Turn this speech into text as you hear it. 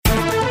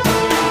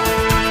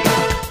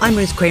I'm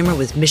Ruth Kramer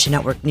with Mission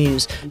Network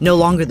News. No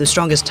longer the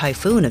strongest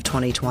typhoon of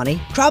 2020,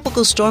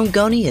 Tropical Storm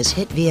Goni has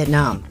hit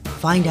Vietnam.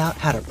 Find out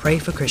how to pray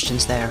for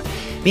Christians there.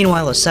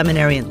 Meanwhile, a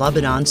seminary in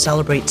Lebanon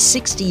celebrates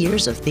 60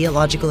 years of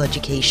theological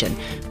education.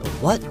 But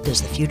what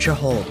does the future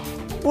hold?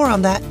 More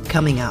on that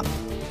coming up.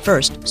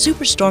 First,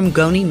 Superstorm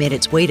Goni made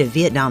its way to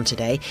Vietnam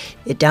today.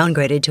 It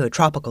downgraded to a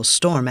tropical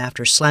storm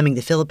after slamming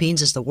the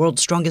Philippines as the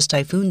world's strongest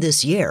typhoon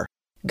this year.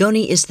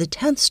 Goni is the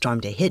 10th storm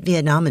to hit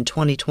Vietnam in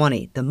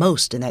 2020, the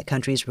most in that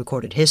country's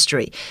recorded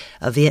history.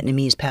 A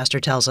Vietnamese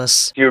pastor tells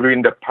us,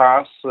 during the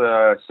past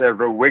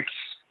several weeks,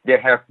 there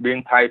have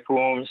been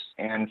typhoons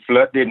and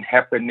flooding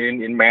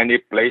happening in many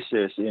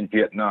places in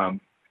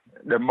Vietnam.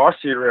 The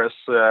most serious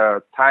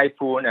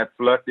typhoon and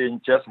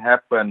flooding just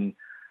happened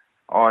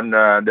on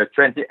the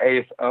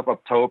 28th of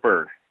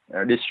October,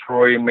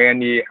 destroying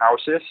many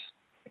houses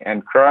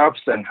and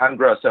crops, and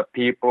hundreds of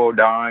people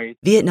died.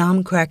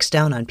 Vietnam cracks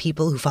down on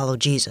people who follow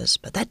Jesus,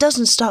 but that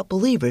doesn't stop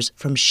believers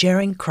from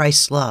sharing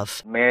Christ's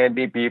love.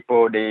 Many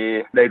people,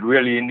 they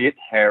really need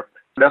help.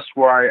 That's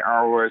why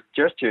our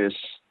churches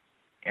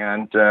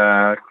and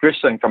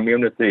Christian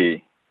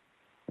community,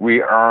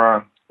 we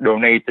are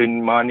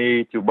donating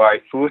money to buy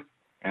food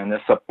and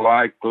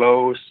supply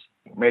clothes,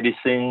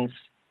 medicines,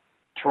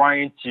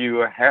 trying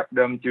to help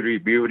them to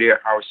rebuild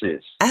their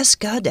houses. Ask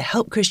God to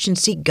help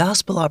Christians see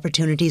gospel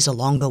opportunities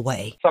along the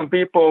way. Some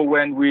people,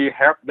 when we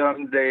help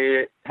them,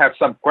 they have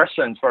some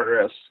questions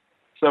for us.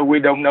 So we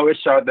don't know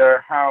each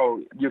other how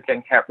you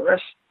can help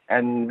us.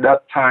 And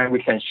that time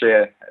we can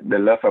share the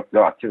love of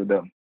God to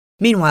them.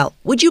 Meanwhile,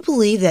 would you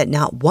believe that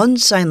not one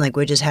sign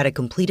language has had a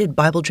completed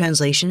Bible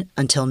translation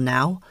until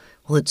now?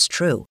 Well, it's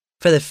true.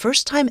 For the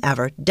first time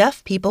ever,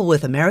 deaf people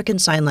with American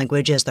Sign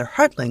Language as their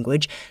heart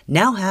language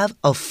now have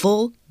a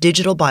full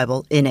digital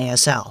Bible in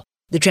ASL.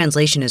 The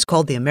translation is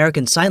called the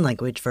American Sign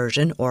Language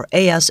Version, or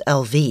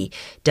ASLV.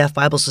 Deaf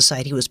Bible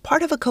Society was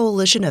part of a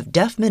coalition of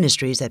deaf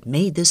ministries that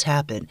made this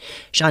happen.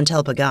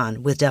 Chantel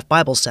Pagan with Deaf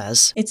Bible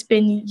says, it's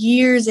been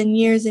years and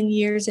years and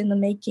years in the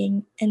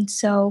making, and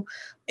so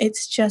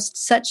it's just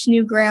such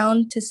new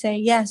ground to say,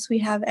 yes, we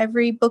have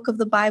every book of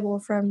the Bible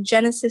from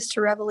Genesis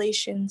to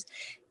Revelations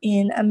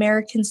in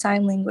American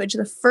Sign Language,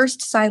 the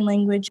first sign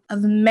language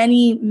of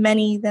many,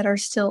 many that are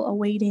still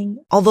awaiting.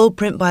 Although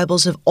print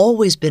Bibles have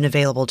always been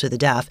available to the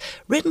deaf,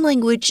 written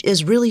language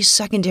is really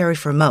secondary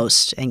for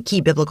most, and key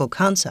biblical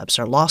concepts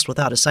are lost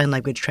without a sign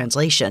language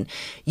translation.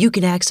 You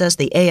can access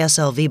the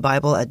ASLV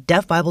Bible at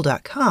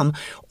deafbible.com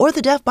or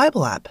the Deaf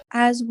Bible app.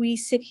 As we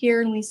sit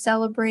here and we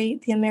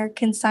celebrate the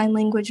American Sign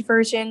Language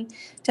version,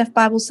 Deaf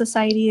Bible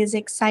Society is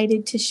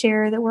excited to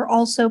share that we're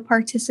also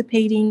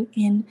participating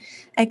in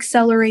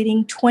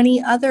accelerating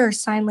 20 other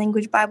sign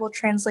language Bible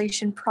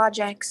translation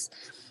projects.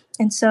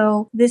 And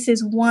so this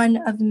is one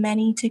of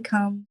many to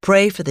come.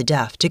 Pray for the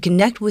deaf to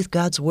connect with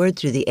God's Word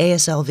through the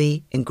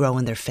ASLV and grow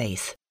in their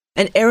faith.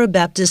 An Arab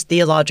Baptist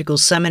theological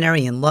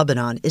seminary in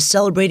Lebanon is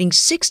celebrating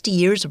 60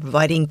 years of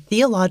providing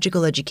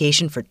theological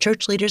education for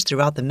church leaders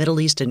throughout the Middle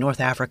East and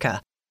North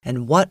Africa.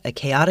 And what a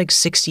chaotic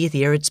 60th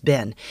year it's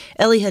been.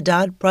 Eli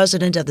Haddad,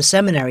 president of the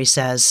seminary,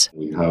 says,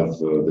 we have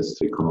this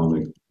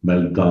economic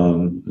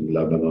meltdown in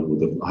Lebanon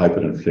with the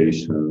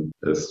hyperinflation,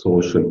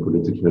 social,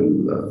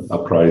 political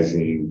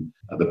uprising,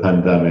 the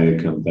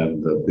pandemic, and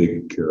then the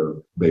big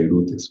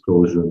Beirut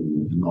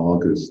explosion in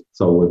August.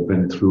 So we've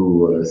been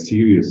through a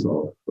series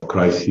of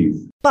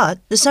crises. But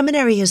the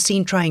seminary has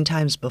seen trying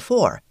times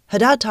before.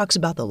 Haddad talks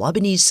about the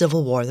Lebanese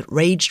Civil War that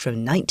raged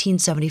from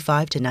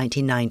 1975 to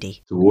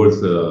 1990.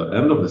 Towards the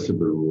end of the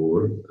Civil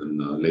War, in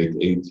the late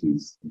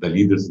 80s, the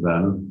leaders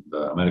then,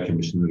 the American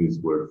missionaries,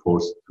 were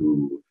forced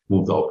to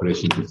move the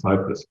operation to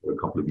Cyprus for a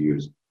couple of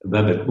years.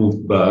 Then it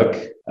moved back.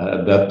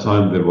 At that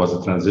time, there was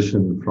a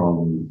transition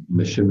from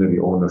missionary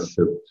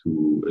ownership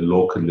to a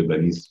local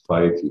Lebanese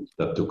society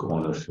that took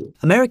ownership.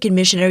 American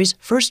missionaries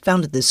first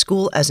founded the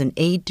school as an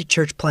aid to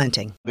church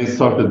planting. They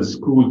started the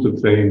school to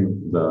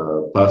train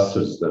the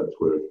pastors that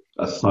were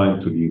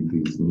assigned to lead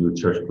these new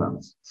church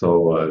plants.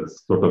 So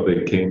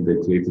they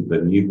created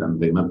the need,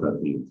 and they met that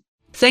need.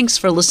 Thanks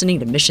for listening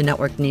to Mission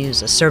Network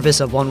News, a service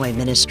of One Way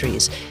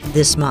Ministries.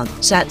 This month,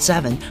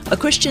 Sat7, a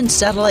Christian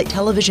satellite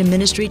television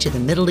ministry to the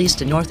Middle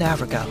East and North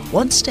Africa,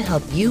 wants to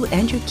help you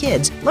and your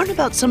kids learn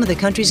about some of the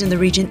countries in the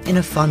region in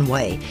a fun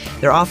way.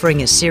 They're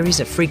offering a series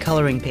of free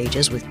coloring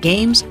pages with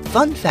games,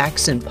 fun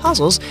facts, and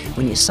puzzles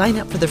when you sign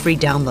up for the free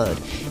download.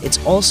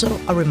 It's also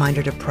a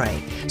reminder to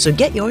pray. So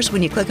get yours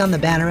when you click on the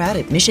banner ad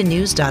at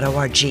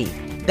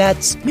missionnews.org.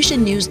 That's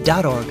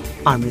missionnews.org.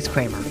 I'm Ruth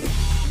Kramer.